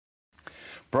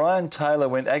Brian Taylor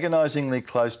went agonisingly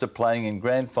close to playing in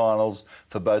grand finals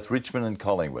for both Richmond and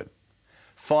Collingwood.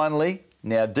 Finally,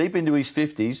 now deep into his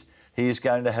 50s, he is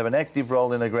going to have an active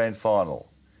role in a grand final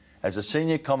as a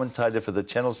senior commentator for the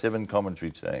Channel 7 commentary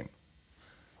team.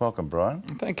 Welcome, Brian.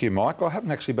 Thank you, Mike. I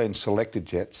haven't actually been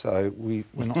selected yet, so we're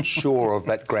not sure of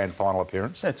that grand final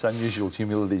appearance. That's unusual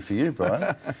humility for you, Brian.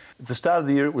 At the start of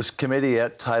the year, it was committee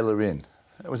out, Taylor in.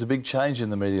 That was a big change in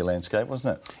the media landscape,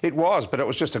 wasn't it? It was, but it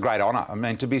was just a great honour. I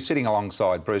mean, to be sitting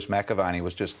alongside Bruce McAvaney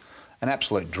was just an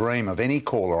absolute dream of any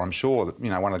caller, I'm sure, you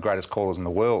know, one of the greatest callers in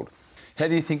the world. How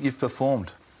do you think you've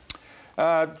performed?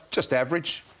 Just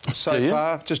average so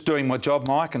far. Just doing my job,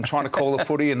 Mike, and trying to call the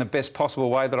footy in the best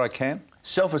possible way that I can.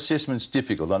 Self-assessment's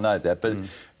difficult, I know that, but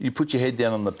you put your head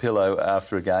down on the pillow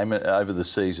after a game over the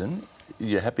season.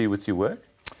 You're happy with your work?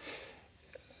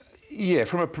 Yeah,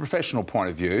 from a professional point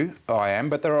of view, I am,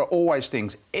 but there are always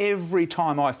things. Every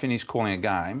time I finish calling a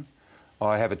game,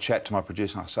 I have a chat to my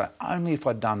producer and I say, only if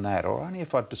I'd done that, or only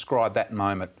if I'd described that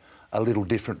moment a little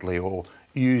differently, or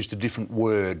used a different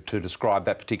word to describe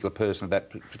that particular person.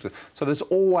 So there's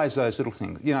always those little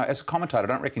things. You know, as a commentator, I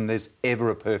don't reckon there's ever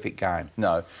a perfect game.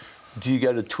 No. Do you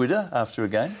go to Twitter after a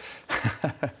game?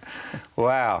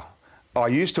 Wow. I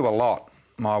used to a lot.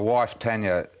 My wife,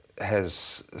 Tanya,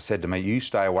 has said to me, you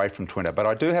stay away from Twitter. But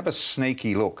I do have a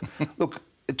sneaky look. Look,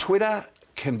 Twitter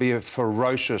can be a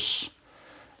ferocious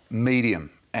medium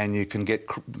and you can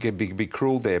be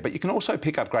cruel there, but you can also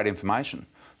pick up great information.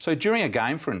 So during a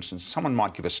game, for instance, someone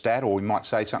might give a stat or we might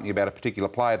say something about a particular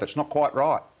player that's not quite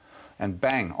right. And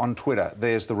bang, on Twitter,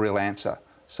 there's the real answer.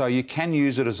 So you can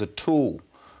use it as a tool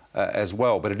as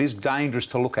well, but it is dangerous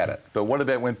to look at it. But what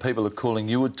about when people are calling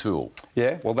you a tool?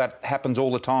 Yeah, well, that happens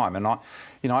all the time. And I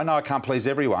know I can't please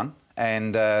everyone,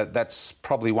 and that's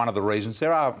probably one of the reasons.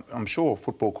 There are, I'm sure,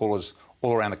 football callers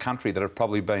all around the country that have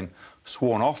probably been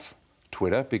sworn off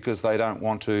Twitter because they don't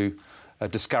want to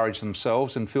discourage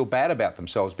themselves and feel bad about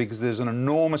themselves because there's an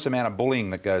enormous amount of bullying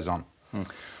that goes on.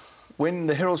 When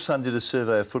the Herald Sun did a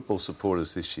survey of football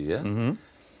supporters this year,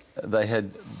 they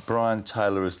had Brian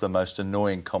Taylor as the most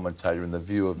annoying commentator in the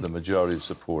view of the majority of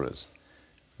supporters.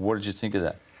 What did you think of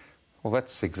that? Well,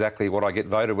 that's exactly what I get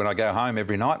voted when I go home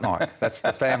every night, Mike. That's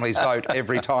the family's vote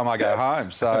every time I go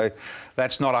home. So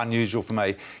that's not unusual for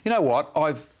me. You know what?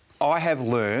 I have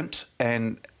learnt,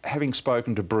 and having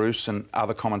spoken to Bruce and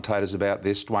other commentators about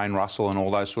this, Dwayne Russell and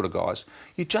all those sort of guys,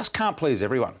 you just can't please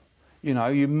everyone. You know,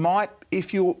 you might,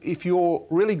 if you're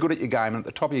really good at your game and at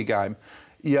the top of your game,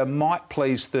 you might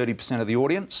please 30% of the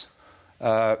audience,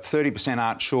 30%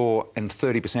 aren't sure, and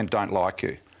 30% don't like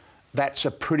you. That's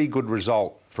a pretty good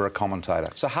result for a commentator.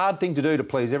 It's a hard thing to do to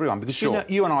please everyone because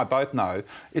you and I both know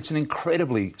it's an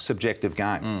incredibly subjective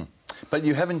game. But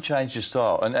you haven't changed your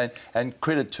style, and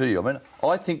credit to you. I mean,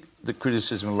 I think the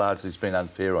criticism largely has been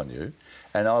unfair on you,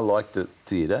 and I like the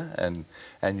theatre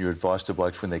and your advice to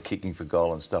blokes when they're kicking for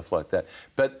goal and stuff like that.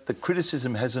 But the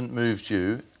criticism hasn't moved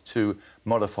you to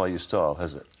modify your style,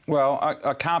 has it? Well,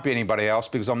 I can't be anybody else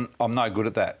because I'm no good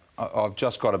at that. I've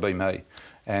just got to be me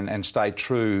and stay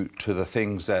true to the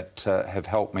things that have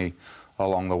helped me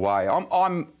along the way.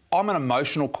 I'm an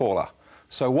emotional caller,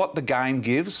 so what the game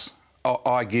gives,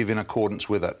 I give in accordance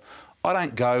with it. I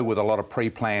don't go with a lot of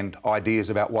pre-planned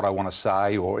ideas about what I want to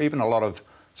say or even a lot of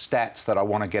stats that I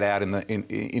want to get out in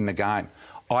the game.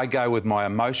 I go with my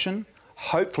emotion.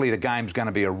 Hopefully the game's going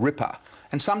to be a ripper.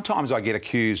 And sometimes I get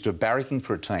accused of barracking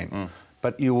for a team.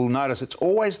 But you will notice it's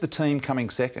always the team coming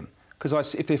second.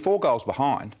 Because if they're 4 goals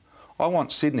behind, I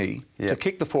want Sydney to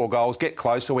kick the 4 goals, get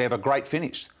close, so we have a great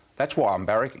finish. That's why I'm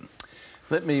barracking.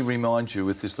 Let me remind you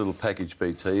with this little package,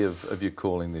 BT, of your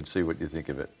calling, then see what you think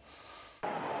of it.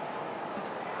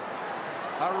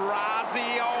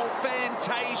 Orazio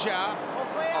Fantasia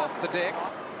off the deck.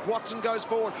 Watson goes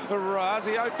forward.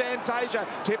 Orazio Fantasia.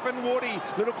 Tippin Woody.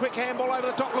 Little quick handball over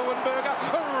the top. Leuenberger.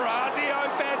 Orazio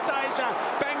Fantasia.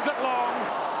 Bangs it long.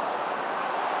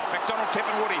 McDonald,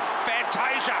 Tippin Woody.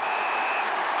 Fantasia.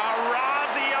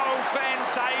 Orazio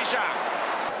Fantasia.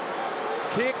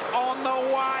 Kick on the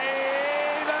way.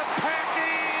 The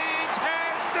package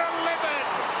has delivered.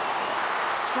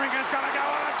 Stringer's going to go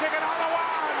on and kick another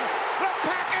one. The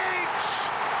package.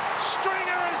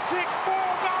 Stringer has kicked 4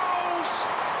 goals.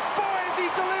 Boys, he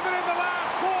delivered in the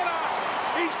last quarter.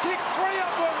 He's kicked 3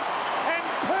 of them and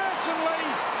personally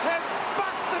has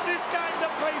busted this game to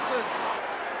pieces.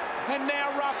 And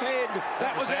now Roughhead.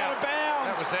 That was out of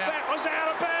bounds. That was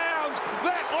out of bounds.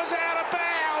 That was out of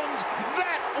bounds.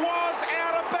 That was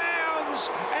out of bounds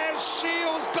as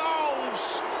Shields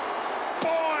goals.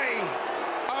 Boy,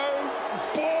 oh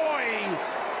boy.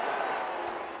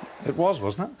 It was,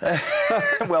 wasn't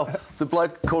it? Well, the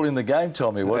bloke calling the game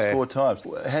told me it was Yeah. 4 times.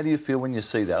 How do you feel when you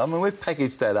see that? I mean, we've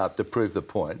packaged that up to prove the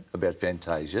point about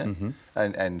Fantasia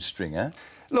and Stringer.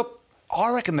 Look,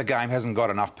 I reckon the game hasn't got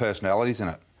enough personalities in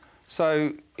it.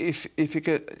 So if you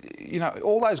could, you know,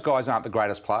 all those guys aren't the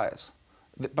greatest players,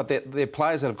 but they're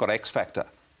players that have got X factor,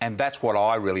 and that's what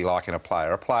I really like in a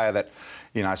player. A player that,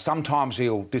 you know, sometimes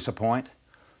he'll disappoint,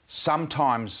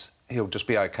 sometimes he'll just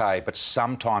be okay, but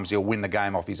sometimes he'll win the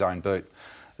game off his own boot.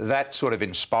 That sort of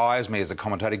inspires me as a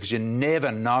commentator because you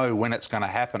never know when it's going to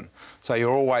happen. So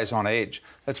you're always on edge.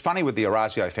 It's funny with the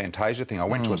Orazio Fantasia thing. I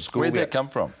went to a school... Where'd that come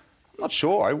from? I'm not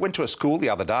sure. I went to a school the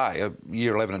other day,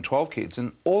 year 11 and 12 kids,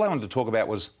 and all they wanted to talk about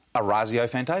was Orazio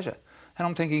Fantasia. And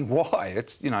I'm thinking, why?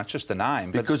 It's, you know, it's just a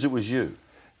name. Because it was you.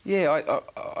 Yeah,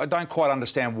 I don't quite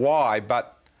understand why,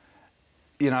 but,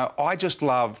 you know, I just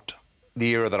loved the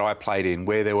era that I played in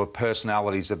where there were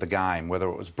personalities of the game, whether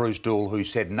it was Bruce Doull who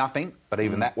said nothing, but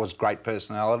even that was great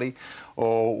personality,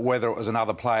 or whether it was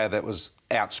another player that was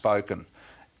outspoken.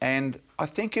 And I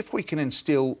think if we can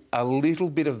instill a little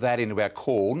bit of that into our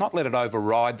call, not let it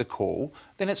override the call,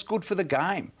 then it's good for the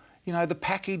game. You know, the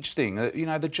package thing, you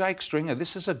know, the Jake Stringer,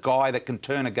 this is a guy that can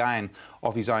turn a game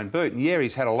off his own boot. And yeah,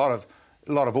 he's had a lot of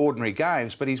ordinary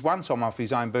games, but he's won some off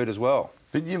his own boot as well.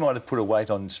 But you might have put a weight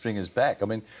on Stringer's back. I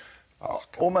mean,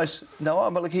 almost... No, I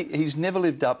mean, look, he's never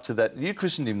lived up to that. You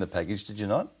christened him the package, did you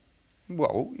not?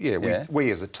 Well, yeah.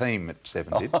 We as a team at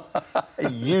 7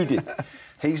 did. You did.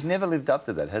 He's never lived up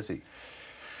to that, has he?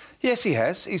 Yes, he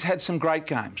has. He's had some great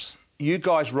games. You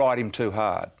guys ride him too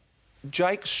hard.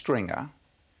 Jake Stringer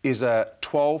is a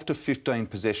 12 to 15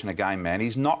 possession a game man.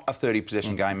 He's not a 30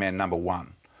 possession game man, number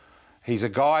one. He's a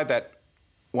guy that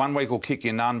one week will kick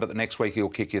you none, but the next week he'll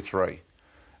kick you 3.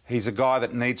 He's a guy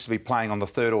that needs to be playing on the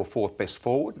 3rd or 4th best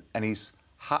forward, and he's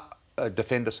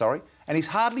defender, and he's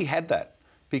hardly had that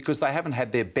because they haven't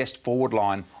had their best forward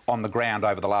line on the ground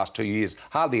over the last 2 years,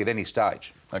 hardly at any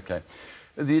stage. OK.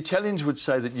 The Italians would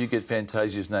say that you get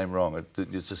Fantasia's name wrong.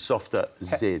 It's a softer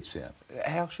Z sound.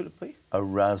 How should it be?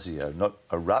 Orazio, not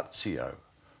Orazio.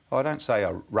 I don't say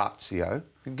Orazio.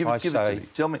 Give it to me.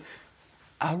 Tell me.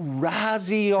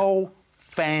 Orazio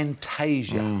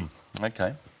Fantasia.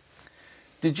 OK.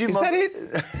 Did you... Is that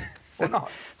it? Or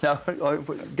not? No,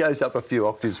 it goes up a few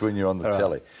octaves when you're on the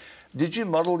telly. Did you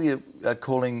model your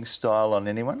calling style on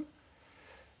anyone?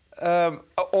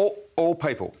 All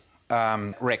people.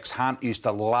 Rex Hunt used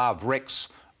to love. Rex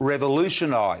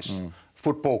revolutionised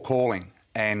football calling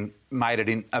and made it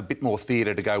in a bit more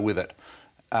theatre to go with it.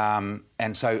 And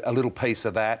so a little piece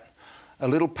of that, a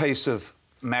little piece of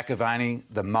McAvaney,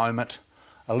 the moment,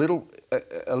 a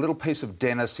little piece of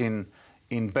Dennis in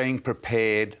being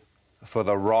prepared for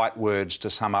the right words to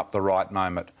sum up the right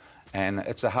moment. And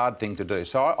it's a hard thing to do.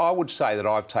 So I would say that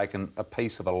I've taken a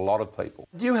piece of a lot of people.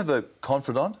 Do you have a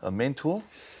confidant, a mentor?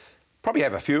 Probably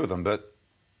have a few of them, but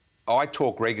I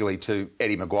talk regularly to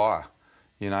Eddie Maguire.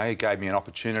 You know, he gave me an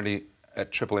opportunity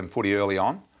at Triple M footy early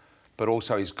on, but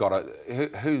also he's got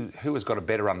who has got a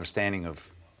better understanding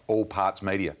of all parts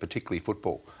media, particularly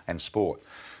football and sport.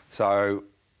 So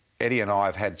Eddie and I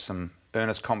have had some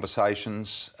earnest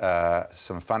conversations,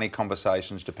 some funny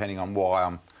conversations, depending on why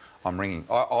I'm ringing.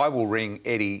 I will ring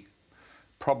Eddie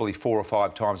probably 4 or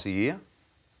 5 times a year,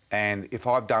 and if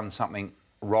I've done something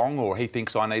wrong or he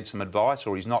thinks I need some advice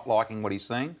or he's not liking what he's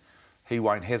seeing, he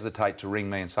won't hesitate to ring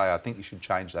me and say, I think you should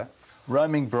change that.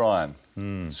 Roaming Brian.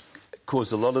 It's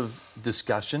caused a lot of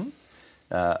discussion.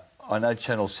 I know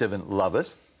Channel 7 love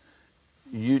it.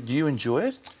 Do you enjoy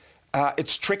it?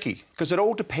 It's tricky because it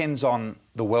all depends on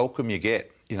the welcome you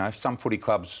get. You know, some footy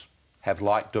clubs have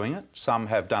liked doing it, some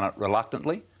have done it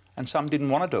reluctantly, and some didn't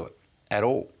want to do it at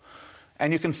all.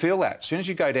 And you can feel that. As soon as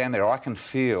you go down there, I can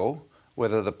feel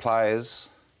whether the players,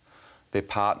 their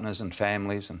partners and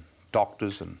families and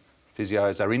doctors and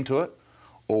physios are into it,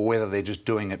 or whether they're just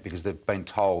doing it because they've been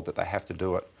told that they have to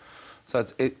do it. So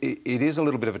it is a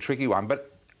little bit of a tricky one,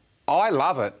 but I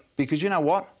love it because you know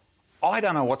what? I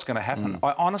don't know what's going to happen.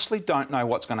 I honestly don't know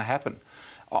what's going to happen.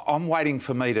 I'm waiting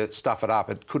for me to stuff it up.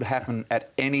 It could happen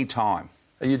at any time.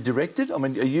 Are you directed? I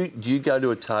mean, do you go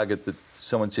to a target that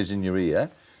someone says in your ear,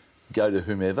 go to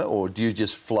whomever, or do you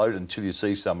just float until you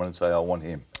see someone and say, I want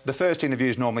him? The first interview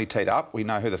is normally teed up. We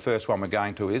know who the first one we're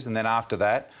going to is, and then after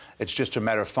that, it's just a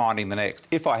matter of finding the next.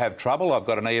 If I have trouble, I've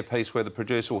got an earpiece where the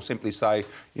producer will simply say,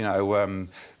 you know,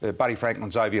 Buddy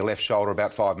Franklin's over your left shoulder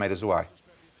about 5 metres away.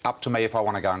 Up to me if I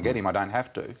want to go and get him. I don't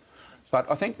have to. But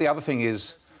I think the other thing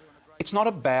is, it's not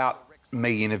about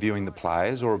me interviewing the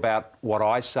players or about what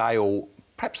I say or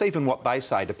perhaps even what they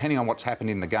say, depending on what's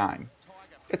happened in the game.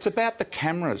 It's about the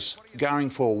cameras going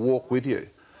for a walk with you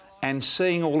and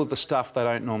seeing all of the stuff they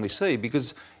don't normally see.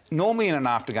 Because normally in an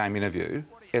after-game interview,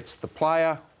 it's the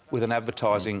player with an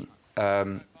advertising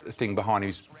thing behind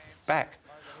his back.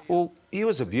 Well, you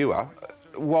as a viewer,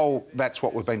 while that's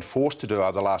what we've been forced to do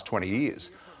over the last 20 years,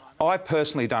 I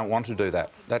personally don't want to do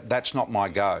that. That's not my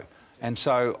go. And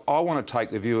so I want to take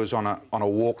the viewers on a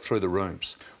walk through the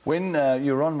rooms. When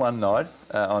you were on one night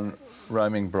on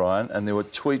Roaming Brian, and there were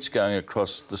tweets going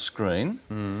across the screen,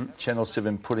 Channel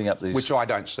 7 putting up these... Which I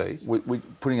don't see.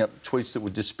 Putting up tweets that were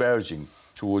disparaging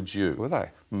towards you. Were they?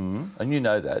 And you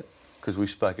know that, because we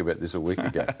spoke about this a week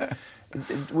ago.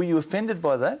 Were you offended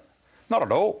by that? Not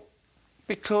at all.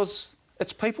 Because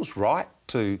it's people's right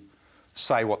to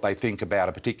say what they think about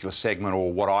a particular segment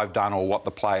or what I've done or what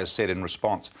the players said in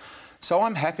response. So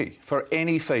I'm happy for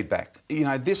any feedback. You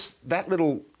know, that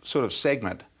little sort of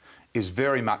segment is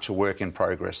very much a work in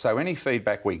progress. So any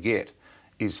feedback we get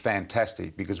is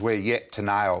fantastic because we're yet to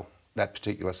nail that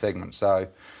particular segment. So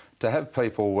to have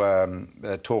people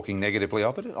talking negatively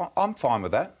of it, I'm fine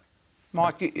with that.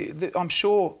 Mike, I'm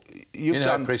sure you've done... You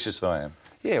know how precious I am.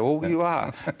 Yeah, well, you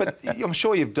are. But I'm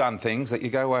sure you've done things that you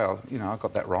go, well, you know, I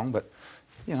got that wrong, but...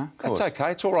 You know, that's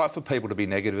okay. It's all right for people to be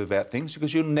negative about things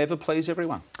because you'll never please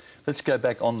everyone. Let's go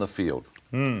back on the field.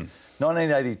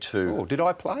 1982. Oh, did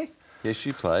I play? Yes,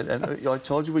 you played. And I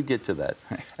told you we'd get to that.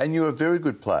 And you were a very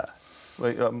good player,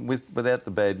 without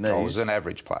the bad knees. I was an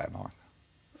average player,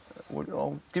 Mike.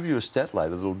 I'll give you a stat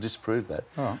later that'll disprove that.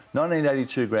 All right.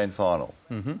 1982 Grand Final.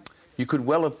 You could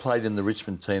well have played in the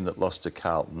Richmond team that lost to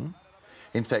Carlton.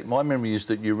 In fact, my memory is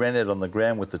that you ran out on the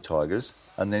ground with the Tigers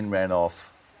and then ran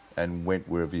off and went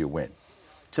wherever you went.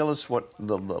 Tell us what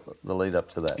the lead up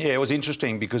to that. Yeah, it was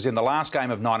interesting because in the last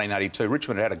game of 1982,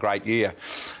 Richmond had a great year,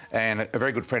 and a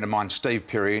very good friend of mine, Steve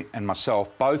Perry, and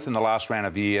myself, both in the last round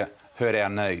of the year, hurt our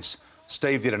knees.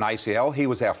 Steve did an ACL. He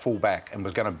was our full-back and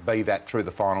was going to be that through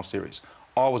the final series.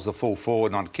 I was the full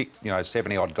forward, and I'd kicked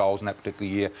 70-odd goals in that particular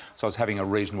year, so I was having a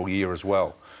reasonable year as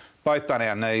well. Both done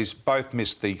our knees, both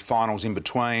missed the finals in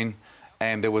between.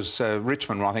 And there was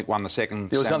Richmond, I think, won the second...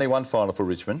 There was only one final for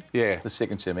Richmond. Yeah. The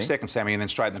second semi. Second semi and then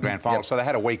straight in the grand final. So they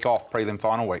had a week off, prelim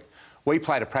final week. We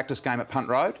played a practice game at Punt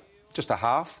Road, just a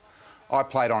half. I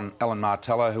played on Alan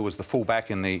Martello, who was the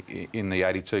full-back in the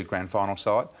 82 grand final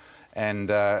side. And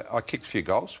I kicked a few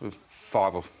goals with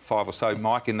five or so,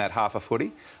 Mike, in that half a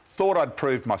footy. Thought I'd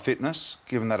proved my fitness,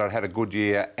 given that I'd had a good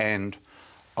year and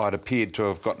I'd appeared to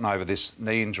have gotten over this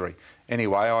knee injury.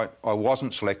 Anyway, I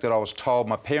wasn't selected. I was told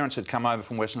my parents had come over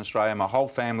from Western Australia, my whole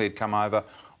family had come over,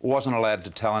 wasn't allowed to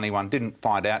tell anyone, didn't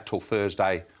find out till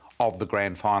Thursday of the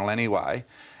grand final anyway.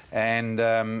 And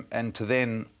to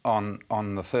then,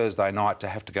 on the Thursday night, to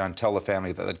have to go and tell the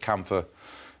family that they'd come for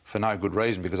no good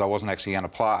reason because I wasn't actually going to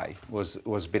play was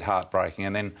a bit heartbreaking.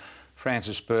 And then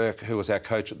Francis Burke, who was our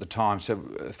coach at the time,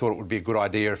 thought it would be a good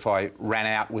idea if I ran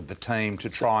out with the team to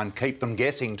try and keep them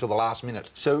guessing till the last minute.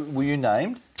 So were you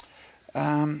named?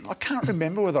 I can't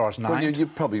remember whether I was named. Well, you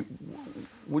probably...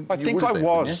 I think I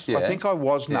was. Yeah. I think I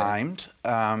was named,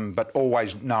 but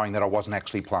always knowing that I wasn't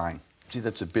actually playing. Gee,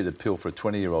 that's a bitter pill for a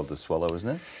 20-year-old to swallow, isn't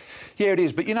it? Yeah, it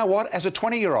is. But you know what? As a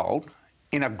 20-year-old,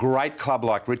 in a great club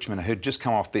like Richmond, who'd just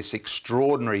come off this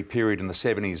extraordinary period in the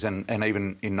 70s and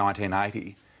even in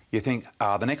 1980, you think,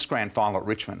 the next grand final at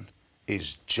Richmond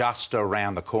is just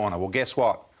around the corner. Well, guess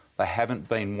what? They haven't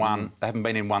been They haven't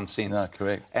been in one since. No,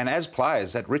 correct. And as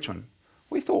players at Richmond,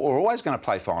 we thought we were always going to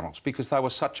play finals because they were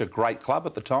such a great club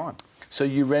at the time. So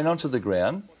you ran onto the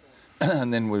ground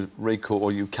and then were recalled,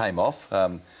 or you came off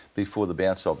before the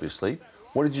bounce, obviously.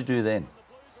 What did you do then?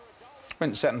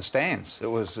 Went and sat in the stands. It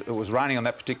was raining on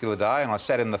that particular day, and I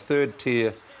sat in the third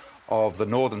tier of the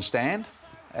northern stand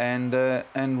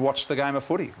and watched the game of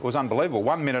footy. It was unbelievable.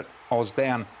 1 minute I was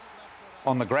down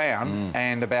on the ground,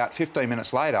 and about 15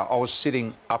 minutes later I was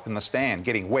sitting up in the stand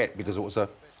getting wet because it was a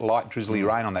light drizzly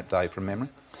rain on that day from memory.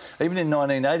 Even in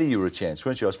 1980 you were a chance,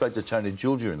 weren't you? I spoke to Tony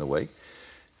Gill during the week.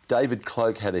 David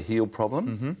Cloak had a heel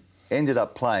problem, ended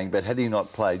up playing, but had he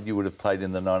not played, you would have played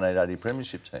in the 1980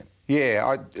 Premiership team.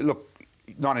 Yeah, look,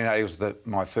 1980 was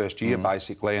my first year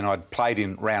basically, and I'd played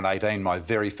in round 18 my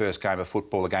very first game of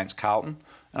football against Carlton.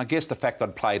 And I guess the fact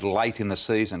I'd played late in the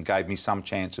season gave me some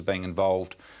chance of being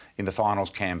involved in the finals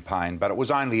campaign, but it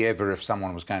was only ever if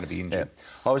someone was going to be injured.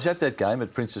 Yeah. I was at that game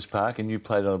at Princes Park and you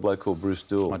played on a bloke called Bruce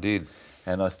Dool. I did.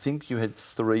 And I think you had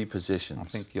 3 possessions. I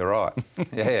think you're right.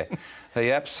 Yeah.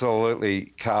 He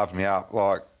absolutely carved me up.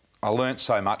 Like, I learnt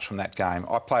so much from that game.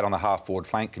 I played on the half-forward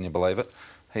flank, can you believe it?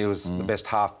 He was the best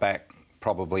half-back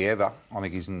probably ever. I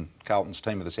think he's in Carlton's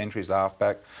team of the century as a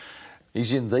half-back.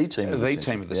 He's in the team of the century. The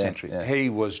team of the century. Yeah. He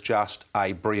was just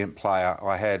a brilliant player.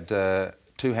 I had 2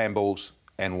 handballs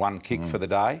and one kick for the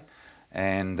day,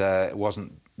 and it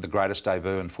wasn't the greatest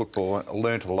debut in football. I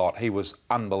learnt a lot. He was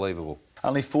unbelievable.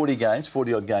 Only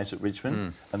 40-odd games at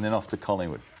Richmond, and then off to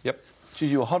Collingwood. Yep.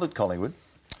 Geez, you were hot at Collingwood.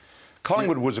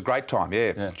 Collingwood was a great time,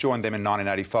 yeah. Joined them in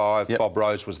 1985. Yep. Bob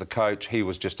Rose was the coach. He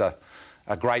was just a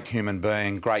great human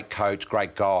being, great coach,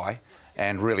 great guy,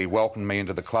 and really welcomed me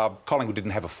into the club. Collingwood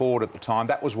didn't have a forward at the time.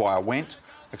 That was why I went.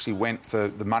 Actually went for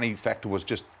the money factor was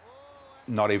just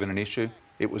not even an issue.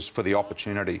 It was for the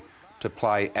opportunity to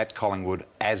play at Collingwood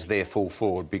as their full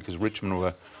forward because Richmond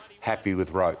were happy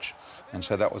with Roach. And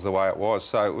so that was the way it was.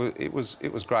 So it was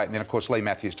great. And then, of course, Lee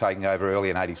Matthews taking over early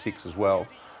in 86 as well.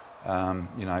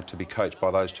 You know, to be coached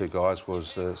by those two guys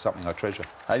was something I treasure.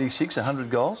 86, 100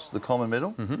 goals, the Coleman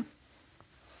medal.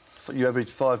 Mm-hmm. You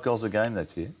averaged 5 goals a game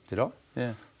that year. Did I?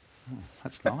 Yeah. Oh,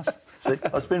 that's nice. See,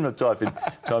 I spend my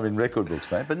time in record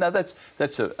books, mate. But no,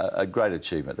 that's a great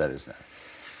achievement, that, isn't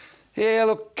it? Yeah,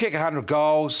 look, kick 100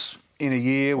 goals in a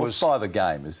year was... 5 a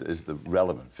game is the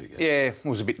relevant figure. Yeah, it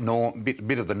was a bit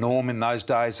of the norm in those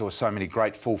days. There were so many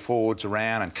great full forwards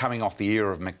around, and coming off the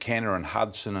era of McKenna and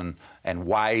Hudson and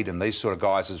Wade and these sort of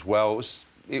guys as well,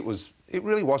 it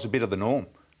really was a bit of the norm.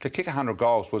 To kick 100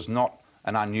 goals was not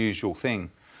an unusual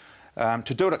thing.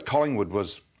 To do it at Collingwood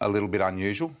was a little bit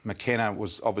unusual. McKenna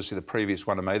was obviously the previous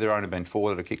one to me. There have only been 4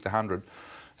 that have kicked 100.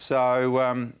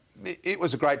 So it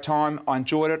was a great time. I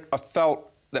enjoyed it. I felt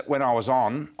that when I was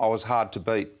on, I was hard to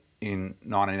beat in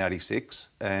 1986,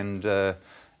 and I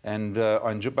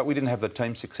enjoyed, but we didn't have the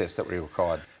team success that we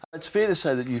required. It's fair to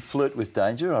say that you flirt with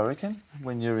danger, I reckon,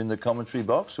 when you're in the commentary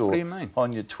box or what do you mean?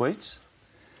 On your tweets.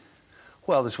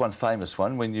 Well, there's one famous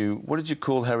one when what did you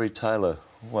call Harry Taylor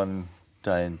one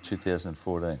day in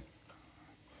 2014?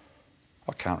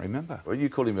 I can't remember. Well, you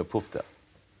called him a poofter.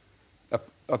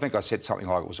 I think I said something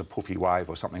like it was a puffy wave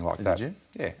or something like that. Did you?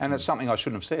 Yeah, and it's something I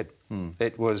shouldn't have said.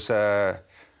 It was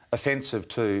offensive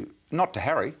not to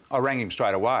Harry. I rang him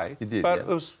straight away. You did, but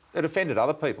it offended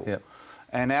other people. Yep.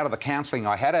 And out of the counselling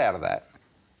I had out of that,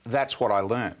 that's what I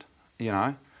learnt, you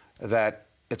know, that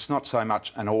it's not so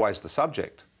much and always the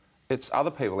subject. It's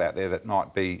other people out there that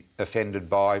might be offended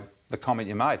by the comment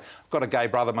you made. I've got a gay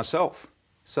brother myself,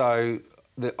 so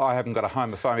I haven't got a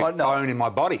homophobic bone in my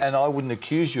body. And I wouldn't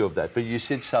accuse you of that, but you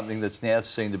said something that's now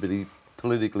seen to be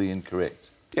politically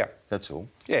incorrect. Yeah. That's all.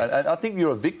 Yeah. And I think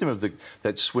you're a victim of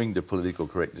that swing to political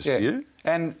correctness, do you?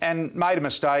 And made a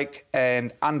mistake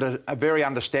and a very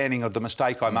understanding of the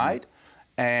mistake I made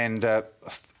and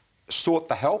sought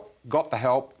the help, got the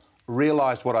help,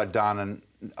 realised what I'd done and,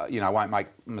 I won't make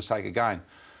a mistake again.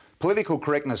 Political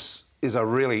correctness is a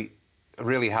really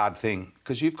hard thing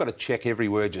because you've got to check every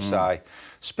word you say,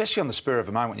 especially on the spur of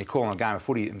the moment when you're calling a game of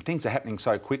footy and things are happening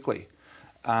so quickly.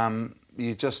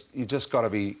 You just got to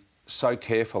be so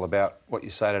careful about what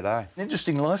you say today.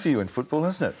 Interesting life for you in football,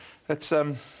 isn't it? It's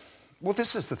well,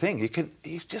 this is the thing.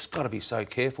 You've just got to be so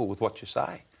careful with what you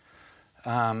say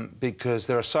because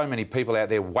there are so many people out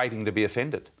there waiting to be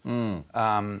offended.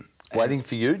 Waiting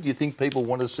for you? Do you think people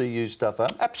want to see you stuff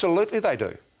up? Absolutely, they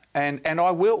do, and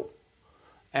I will.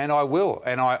 And I will.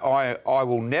 And I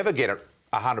will never get it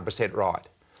 100% right.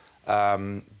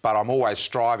 But I'm always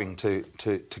striving to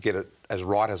get it as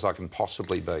right as I can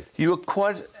possibly be. You were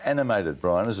quite animated,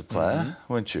 Brian, as a player,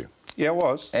 weren't you? Yeah, I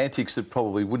was. Antics that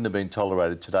probably wouldn't have been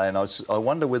tolerated today. And I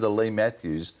wonder whether Lee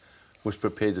Matthews was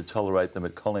prepared to tolerate them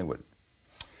at Collingwood.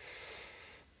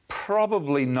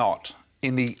 Probably not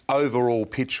in the overall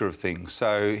picture of things.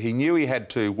 So he knew he had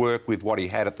to work with what he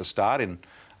had at the start in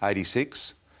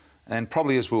 86. And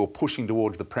probably as we were pushing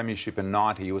towards the premiership in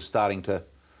 90, he was starting to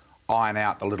iron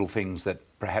out the little things that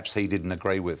perhaps he didn't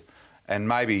agree with. And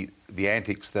maybe the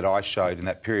antics that I showed in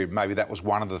that period, maybe that was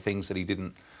one of the things that he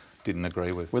didn't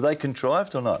agree with. Were they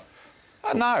contrived or not?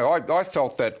 No, I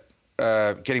felt that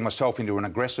getting myself into an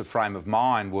aggressive frame of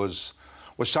mind was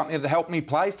something that helped me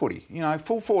play footy. You know,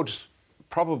 full forwards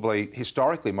probably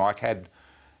historically, Mike,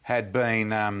 had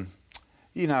been,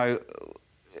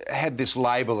 had this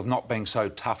label of not being so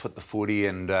tough at the footy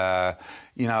and, a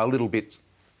little bit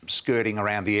skirting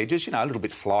around the edges, a little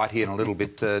bit flighty and a little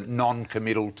bit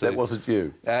non-committal to... That wasn't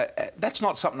you? That's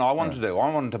not something I wanted to do. I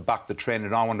wanted to buck the trend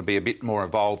and I wanted to be a bit more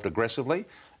involved aggressively.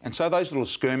 And so those little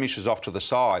skirmishes off to the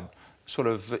side sort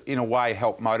of, in a way,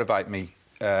 helped motivate me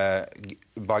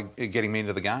by getting me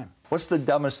into the game. What's the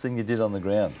dumbest thing you did on the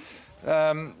ground?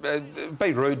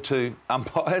 Be rude to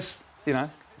umpires, You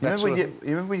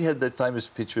remember when you had that famous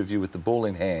picture of you with the ball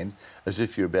in hand as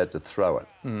if you're about to throw it?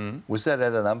 Mm. Was that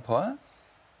at an umpire?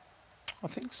 I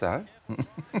think so.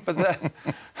 But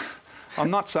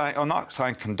I'm not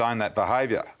saying condone that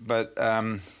behaviour, but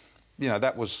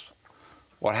that was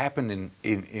what happened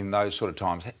in those sort of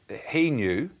times, he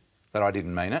knew that I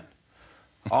didn't mean it.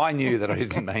 I knew that I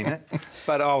didn't mean it,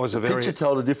 but I was a very... Picture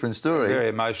told a different story. Very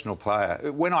emotional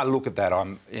player. When I look at that,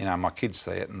 my kids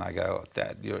see it and they go, oh,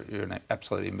 Dad, you're an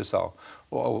absolute imbecile.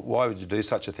 Well, why would you do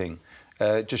such a thing?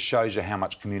 It just shows you how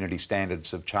much community standards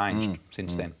have changed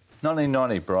since then.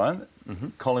 1990, Brian,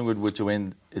 Collingwood were to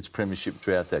end its premiership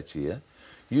drought that year.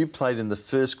 You played in the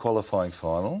first qualifying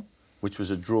final, which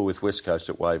was a draw with West Coast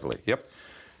at Waverley. Yep.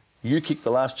 You kicked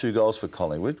the last 2 goals for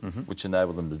Collingwood, which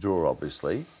enabled them to draw,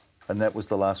 obviously, and that was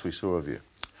the last we saw of you.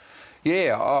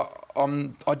 Yeah,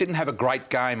 I didn't have a great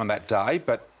game on that day,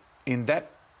 but in that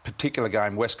particular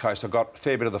game, West Coast, I got a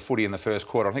fair bit of the footy in the first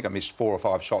quarter. I think I missed 4 or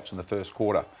 5 shots in the first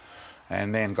quarter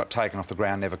and then got taken off the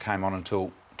ground, never came on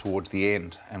until towards the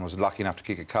end and was lucky enough to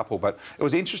kick a couple. But it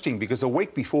was interesting because a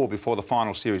week before the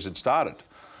final series had started,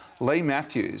 Lee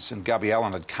Matthews and Gubby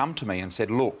Allen had come to me and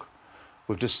said, look,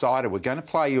 we've decided we're going to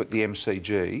play you at the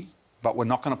MCG, but we're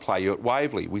not going to play you at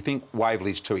Waverley. We think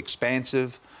Waverley's too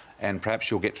expansive and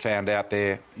perhaps you'll get found out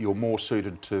there. You're more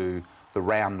suited to the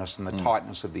roundness and the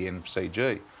tightness of the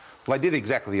MCG. Well, they did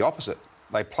exactly the opposite.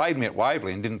 They played me at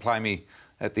Waverley and didn't play me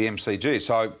at the MCG.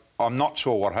 So I'm not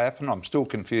sure what happened. I'm still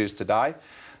confused today.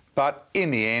 But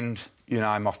in the end,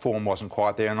 my form wasn't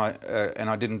quite there, and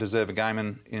I didn't deserve a game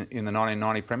in the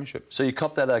 1990 premiership. So you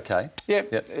copped that okay? Yeah,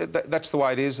 that's the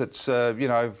way it is. It's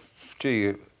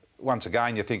once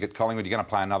again you think at Collingwood you're going to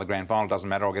play another grand final. Doesn't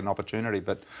matter. I'll get an opportunity,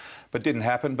 but didn't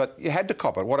happen. But you had to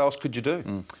cop it. What else could you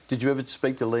do? Did you ever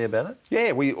speak to Lee about it?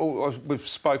 Yeah, we've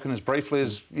spoken as briefly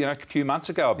as a few months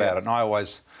ago about it, and I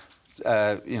always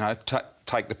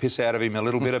take the piss out of him a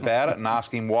little bit about it and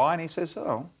ask him why, and he says,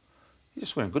 "Oh, you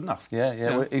just weren't good enough."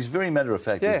 Yeah. Well, he's very matter of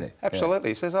fact, isn't he? Absolutely.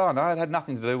 He says, "Oh no, it had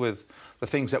nothing to do with the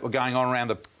things that were going on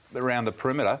around the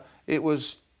perimeter. It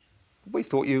was we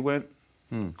thought you weren't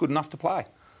good enough to play."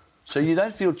 So you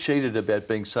don't feel cheated about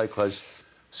being so close,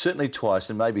 certainly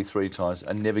twice and maybe 3 times,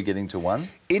 and never getting to one?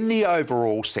 In the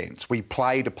overall sense, we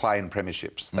play to play in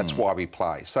premierships. That's why we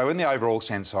play. So in the overall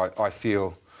sense, I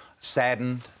feel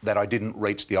saddened that I didn't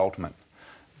reach the ultimate.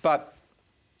 But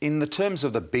in the terms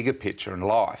of the bigger picture in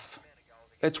life,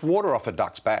 it's water off a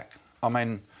duck's back. I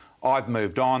mean, I've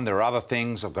moved on. There are other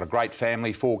things. I've got a great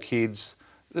family, 4 kids.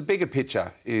 The bigger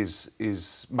picture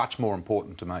is much more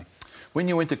important to me. When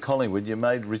you went to Collingwood, you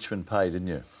made Richmond pay, didn't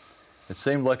you? It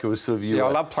seemed like it was sort of you. Yeah,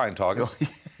 I love playing Tigers.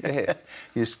 Yeah.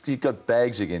 You got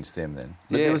bags against them then.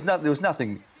 But there was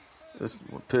nothing...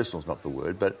 Personal's not the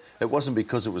word, but it wasn't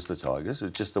because it was the Tigers. It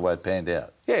was just the way it panned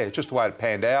out. Yeah, just the way it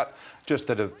panned out. Just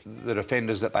the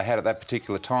defenders that they had at that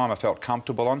particular time I felt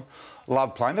comfortable on.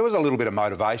 Loved playing. There was a little bit of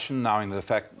motivation knowing the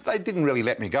fact they didn't really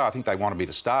let me go. I think they wanted me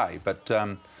to stay, but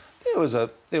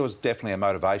there was definitely a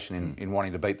motivation in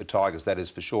wanting to beat the Tigers, that is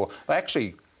for sure. They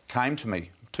actually came to me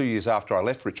 2 years after I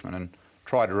left Richmond and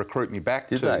tried to recruit me back.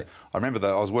 Did they? I remember that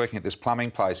I was working at this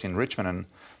plumbing place in Richmond and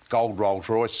Gold Rolls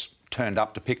Royce turned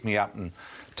up to pick me up and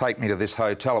take me to this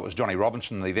hotel. It was Johnny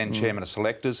Robinson, the then chairman of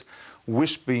selectors,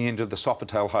 whisked me into the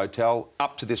Sofitel Hotel,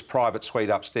 up to this private suite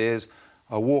upstairs.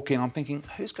 I walk in, I'm thinking,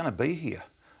 who's going to be here?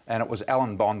 And it was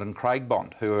Alan Bond and Craig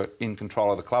Bond, who were in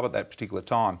control of the club at that particular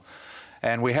time.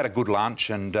 And we had a good lunch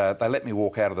and they let me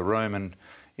walk out of the room, and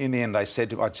in the end I'd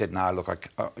said, no, look,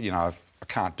 I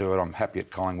can't do it. I'm happy at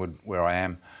Collingwood where I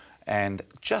am. And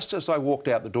just as I walked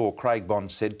out the door, Craig Bond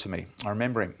said to me, I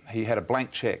remember him, he had a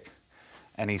blank cheque,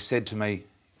 and he said to me,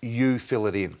 "You fill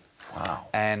it in." Wow.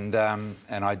 And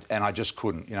I just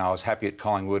couldn't. I was happy at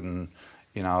Collingwood, and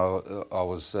I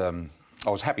was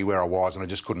happy where I was, and I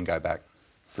just couldn't go back.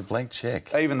 The blank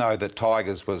cheque. Even though the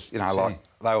Tigers was, like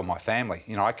they were my family.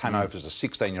 I came over as a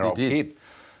 16-year-old kid,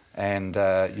 and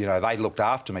they looked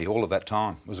after me all of that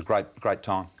time. It was a great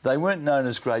time. They weren't known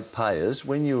as great payers.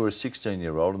 When you were a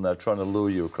 16-year-old and they were trying to lure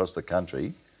you across the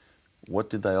country, what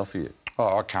did they offer you?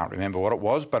 Oh, I can't remember what it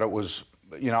was, but it was.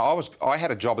 I had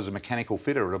a job as a mechanical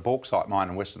fitter at a bauxite mine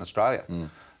in Western Australia.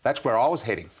 That's where I was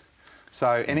heading.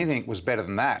 So anything was better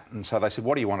than that. And so they said,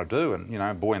 what do you want to do?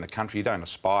 And, boy in the country, you don't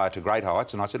aspire to great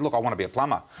heights. And I said, look, I want to be a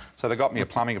plumber. So they got me a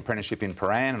plumbing apprenticeship in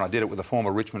Paran, and I did it with a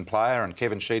former Richmond player, and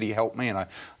Kevin Sheedy helped me, and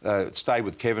I stayed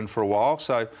with Kevin for a while.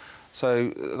 So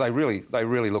they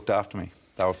really looked after me.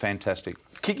 They were fantastic.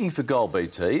 Kicking for goal,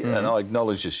 BT, and I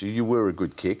acknowledge this, you were a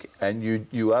good kick, and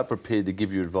you are prepared to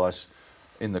give your advice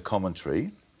in the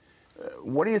commentary.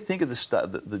 What do you think of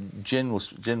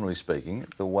generally speaking,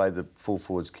 the way the full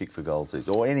forwards kick for goals is,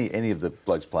 or any of the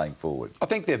blokes playing forward? I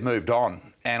think they've moved on,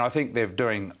 and I think they're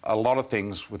doing a lot of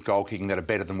things with goal kicking that are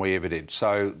better than we ever did.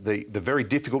 So the very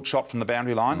difficult shot from the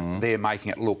boundary line, they're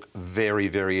making it look very,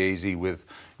 very easy with,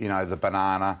 the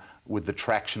banana, with the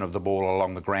traction of the ball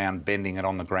along the ground, bending it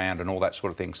on the ground and all that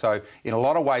sort of thing. So in a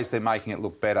lot of ways, they're making it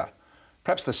look better.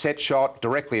 Perhaps the set shot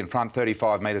directly in front,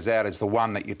 35 metres out, is the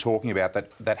one that you're talking about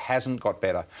that hasn't got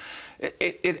better.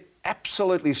 It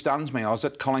absolutely stuns me. I was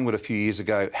at Collingwood a few years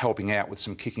ago helping out with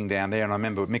some kicking down there, and I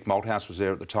remember Mick Malthouse was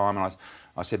there at the time, and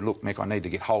I said, look, Mick, I need to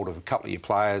get hold of a couple of your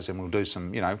players and we'll do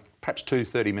some, perhaps 2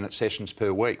 30-minute sessions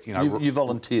per week. You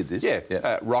volunteered this?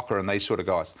 Yeah. Rocker and these sort of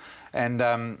guys.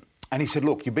 And he said,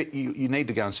 look, you need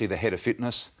to go and see the head of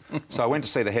fitness. So I went to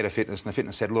see the head of fitness, and the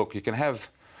fitness said, look, you can have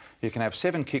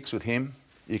 7 kicks with him,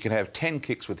 you can have 10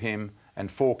 kicks with him and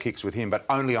 4 kicks with him, but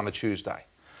only on a Tuesday.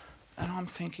 And I'm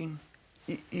thinking,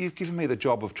 you've given me the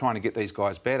job of trying to get these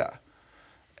guys better.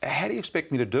 How do you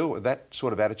expect me to do it with that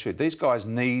sort of attitude? These guys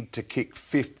need to kick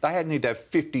 50. They need to have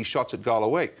 50 shots at goal a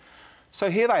week.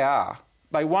 So here they are.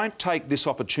 They won't take this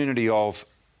opportunity of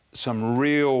the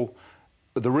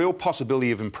real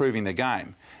possibility of improving their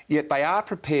game, yet they are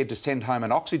prepared to send home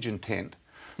an oxygen tent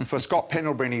for Scott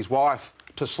Pendlebury and his wife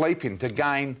to sleep in to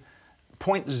gain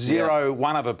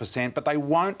 0.01%, but they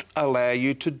won't allow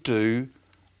you to do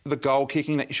the goal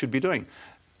kicking that you should be doing.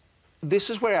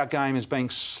 This is where our game is being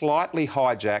slightly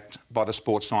hijacked by the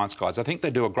sports science guys. I think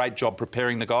they do a great job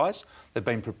preparing the guys. They've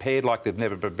been prepared like they've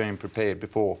never been prepared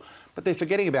before. But they're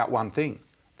forgetting about one thing.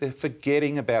 They're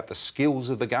forgetting about the skills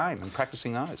of the game and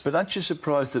practising those. But aren't you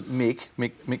surprised that Mick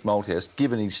Malthouse,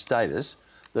 given his status,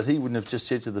 that he wouldn't have just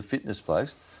said to the fitness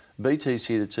blokes, BT's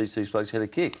here to teach these blokes how to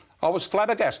kick? I was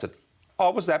flabbergasted. I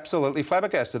was absolutely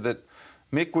flabbergasted that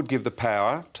Mick would give the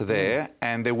power to there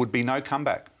and there would be no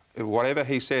comeback. Whatever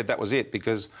he said, that was it,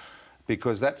 because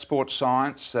that sports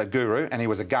science guru, and he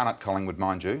was a gun at Collingwood,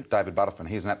 mind you, David Butterfin,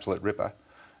 he's an absolute ripper,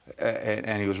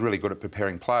 and he was really good at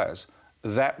preparing players.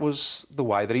 That was the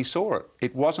way that he saw it.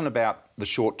 It wasn't about the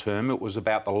short term, it was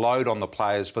about the load on the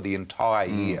players for the entire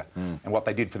year and what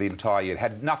they did for the entire year. It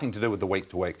had nothing to do with the week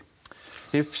to week.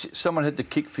 If someone had to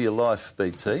kick for your life,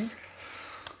 BT,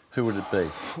 who would it be?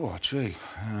 Oh, gee.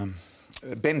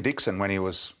 Ben Dixon, when he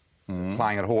was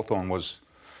playing at Hawthorn, was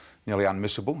nearly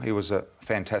unmissable. He was a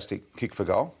fantastic kick for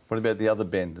goal. What about the other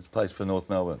Ben that plays for North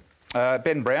Melbourne?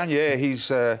 Ben Brown, yeah,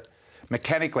 he's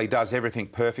mechanically does everything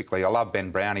perfectly. I love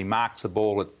Ben Brown. He marks the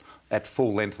ball at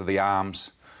full length of the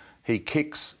arms. He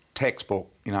kicks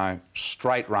textbook,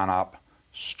 straight run up,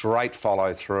 straight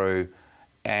follow through,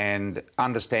 and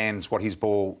understands what his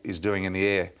ball is doing in the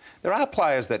air. There are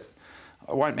players that,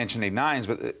 I won't mention any names,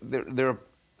 but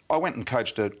I went and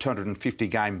coached a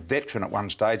 250-game veteran at one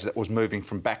stage that was moving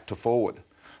from back to forward.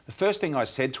 The first thing I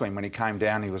said to him when he came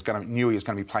down, knew he was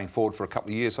going to be playing forward for a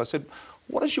couple of years. I said,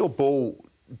 what does your ball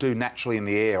do naturally in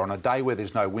the air on a day where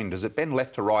there's no wind? Does it bend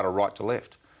left to right or right to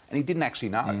left? And he didn't actually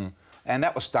know. And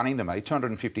that was stunning to me,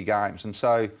 250 games. And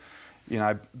so,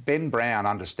 Ben Brown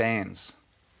understands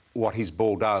what his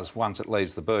ball does once it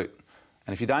leaves the boot.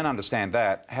 And if you don't understand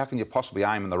that, how can you possibly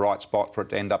aim in the right spot for it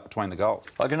to end up between the goals?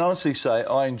 I can honestly say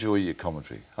I enjoy your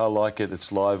commentary. I like it,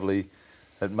 it's lively.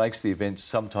 It makes the events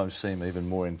sometimes seem even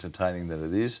more entertaining than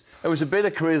it is. It was a better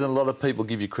career than a lot of people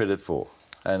give you credit for.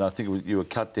 And I think you were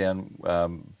cut down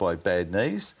by bad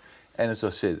knees. And as I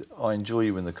said, I enjoy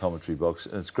you in the commentary box,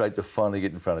 and it's great to finally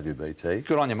get in front of you, BT.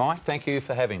 Good on you, Mike. Thank you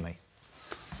for having me.